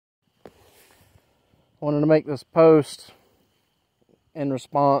wanted to make this post in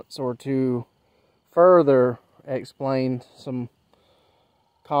response or to further explain some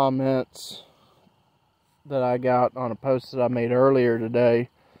comments that I got on a post that I made earlier today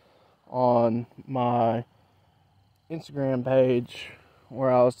on my Instagram page,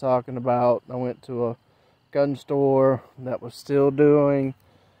 where I was talking about I went to a gun store that was still doing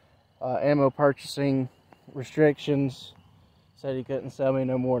ammo purchasing restrictions. Said he couldn't sell me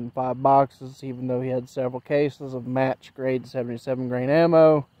no more than 5 boxes, even though he had several cases of match grade 77 grain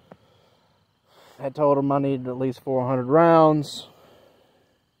ammo. I told him I needed at least 400 rounds,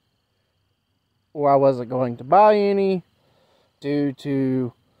 or I wasn't going to buy any due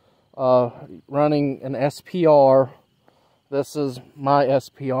to running an SPR. This is my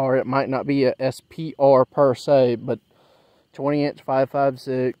SPR. It might not be a SPR per se, but 20-inch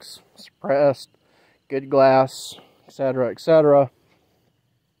 5.56, suppressed, good glass, etc., etc.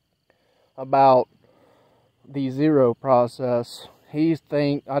 About the zero process.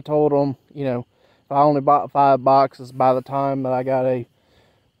 I told him, you know, if I only bought 5 boxes by the time that I got a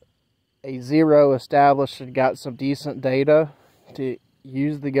zero established and got some decent data to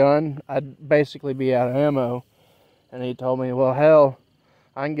use the gun, I'd basically be out of ammo. And he told me, well, hell,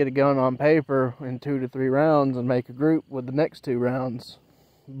 I can get a gun on paper in 2 to 3 rounds and make a group with the next 2 rounds.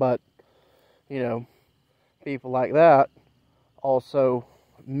 But, you know, people like that also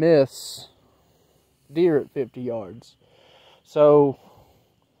miss deer at 50 yards. So,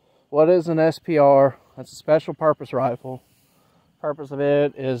 what is an SPR? That's a special purpose rifle. Purpose of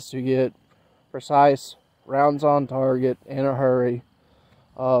it is to get precise rounds on target in a hurry.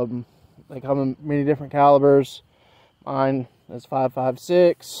 They come in many different calibers. Mine is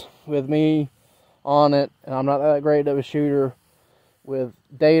 5.56 with me on it, and I'm not that great of a shooter. With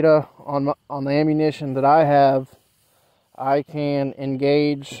data on the ammunition that I have, I can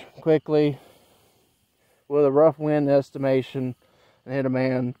engage quickly with a rough wind estimation and hit a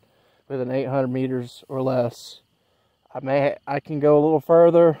man within 800 meters or less. I can go a little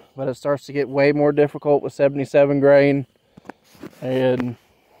further, but it starts to get way more difficult with 77 grain and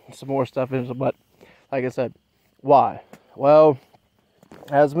some more stuff in it. But like I said, why? Well,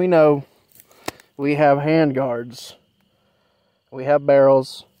 as we know, we have handguards. We have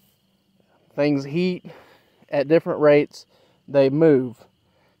barrels. Things heat at different rates. They move.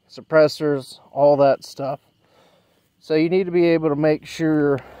 Suppressors, all that stuff. So you need to be able to make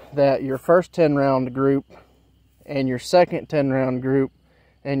sure that your first 10 round group and your second 10 round group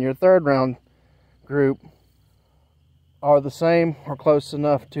and your third round group are the same or close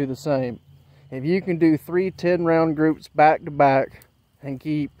enough to the same. If you can do 3 10 round groups back to back and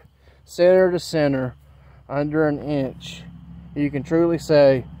keep center to center under an inch, you can truly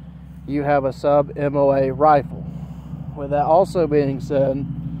say you have a sub MOA rifle. With that also being said,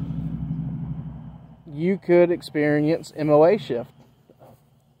 you could experience MOA shift.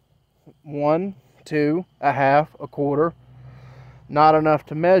 1, 2, a half, a quarter. Not enough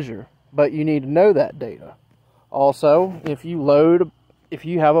to measure, but you need to know that data. Also, if you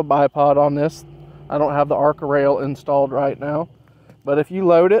have a bipod on this, I don't have the Arca rail installed right now, but if you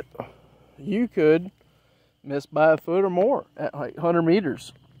load it, you could miss by a foot or more at like 100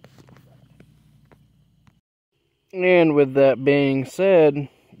 meters. And with that being said,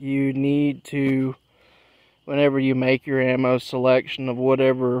 you need to, whenever you make your ammo selection of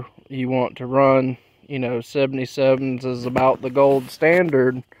whatever you want to run, you know, 77s is about the gold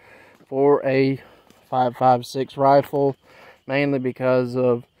standard for a 5.56 rifle, mainly because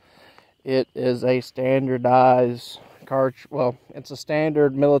of it is a standardized cartridge. Well, it's a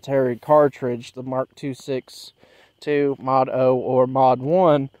standard military cartridge, the Mark 262 Mod O or Mod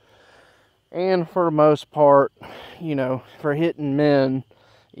 1. And for the most part, you know, for hitting men,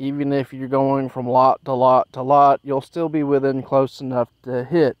 even if you're going from lot to lot to lot, you'll still be within close enough to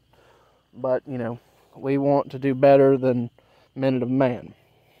hit. But, you know, we want to do better than minute of man.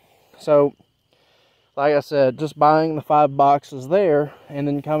 So, like I said, just buying the 5 boxes there and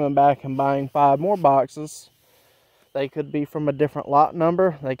then coming back and buying 5 more boxes. They could be from a different lot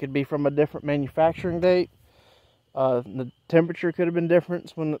number. They could be from a different manufacturing date. The temperature could have been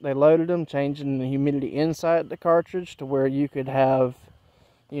different when they loaded them, changing the humidity inside the cartridge to where you could have,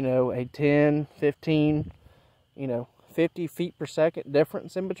 you know, a 10, 15, you know, 50 feet per second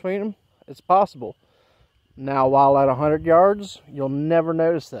difference in between them. It's possible. Now, while at 100 yards, you'll never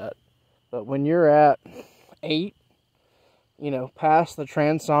notice that. But when you're at 8, you know, past the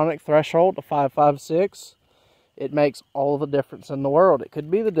transonic threshold of 5.56, it makes all the difference in the world. It could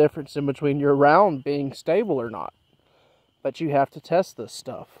be the difference in between your round being stable or not. But you have to test this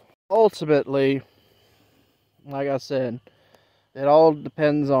stuff. Ultimately, like I said, it all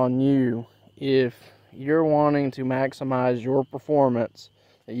depends on you. If you're wanting to maximize your performance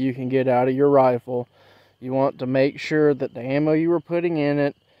that you can get out of your rifle. You want to make sure that the ammo you were putting in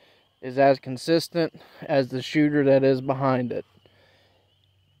it is as consistent as the shooter that is behind it.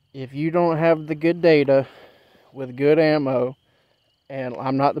 If you don't have the good data with good ammo, and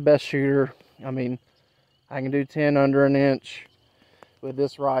I'm not the best shooter, I mean, I can do 10 under an inch with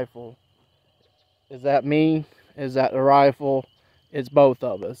this rifle. Is that me? Is that the rifle? It's both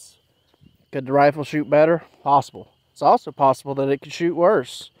of us. Could the rifle shoot better? Possible. It's also possible that it could shoot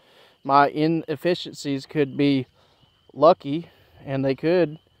worse. My inefficiencies could be lucky, and they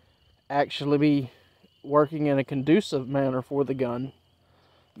could actually be working in a conducive manner for the gun.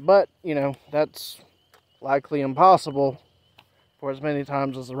 But, you know, that's likely impossible for as many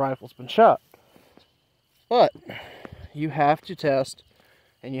times as the rifle's been shot. But you have to test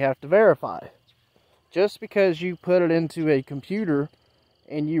and you have to verify. Just because you put it into a computer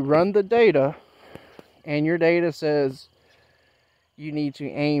and you run the data, and your data says you need to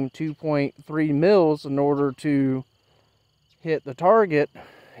aim 2.3 mils in order to hit the target,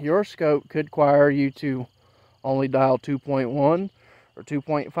 your scope could require you to only dial 2.1 or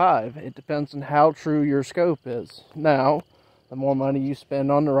 2.5. It depends on how true your scope is. Now, the more money you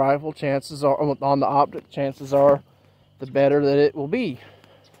spend on the rifle, chances are, on the optic, chances are the better that it will be.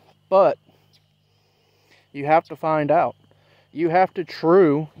 But you have to find out. You have to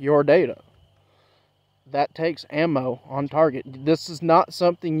true your data. That takes ammo on target. This is not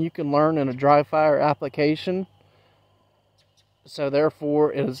something you can learn in a dry fire application, so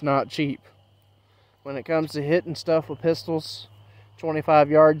therefore it is not cheap. When it comes to hitting stuff with pistols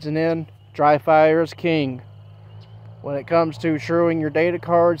 25 yards and in, dry fire is king. When it comes to truing your data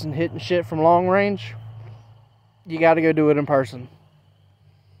cards and hitting shit from long range, you got to go do it in person.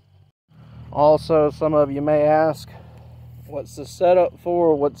 Also, some of you may ask, what's the setup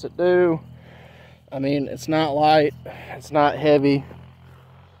for? What's it do? I mean, it's not light, it's not heavy.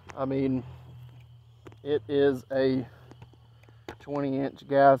 I mean, it is a 20-inch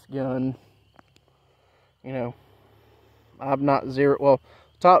gas gun. You know, I'm not zero, well,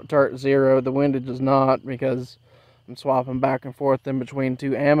 top turret zero, the windage is not, because I'm swapping back and forth in between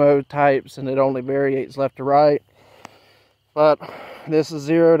two ammo types and it only varies left to right. But this is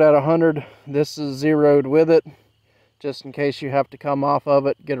zeroed at 100, this is zeroed with it, just in case you have to come off of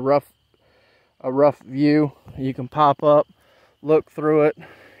it, get a rough view. You can pop up, look through it,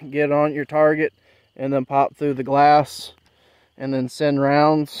 get on your target, and then pop through the glass and then send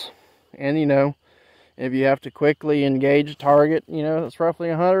rounds. And you know, if you have to quickly engage a target, you know, that's roughly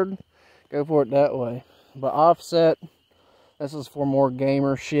 100, go for it that way. But offset, this is for more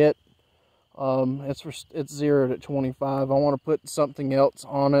gamer shit. It's zeroed at 25. I want to put something else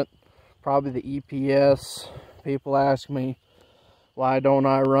on it, probably the EPS. People ask me, why don't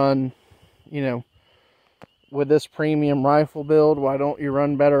I run, you know, with this premium rifle build, why don't you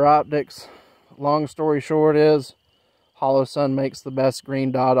run better optics? Long story short is, HoloSun makes the best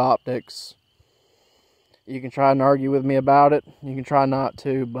green dot optics. You can try and argue with me about it. You can try not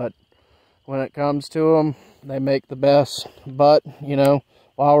to, but when it comes to them, they make the best. But, you know,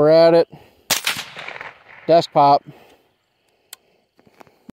 while we're at it, desk pop.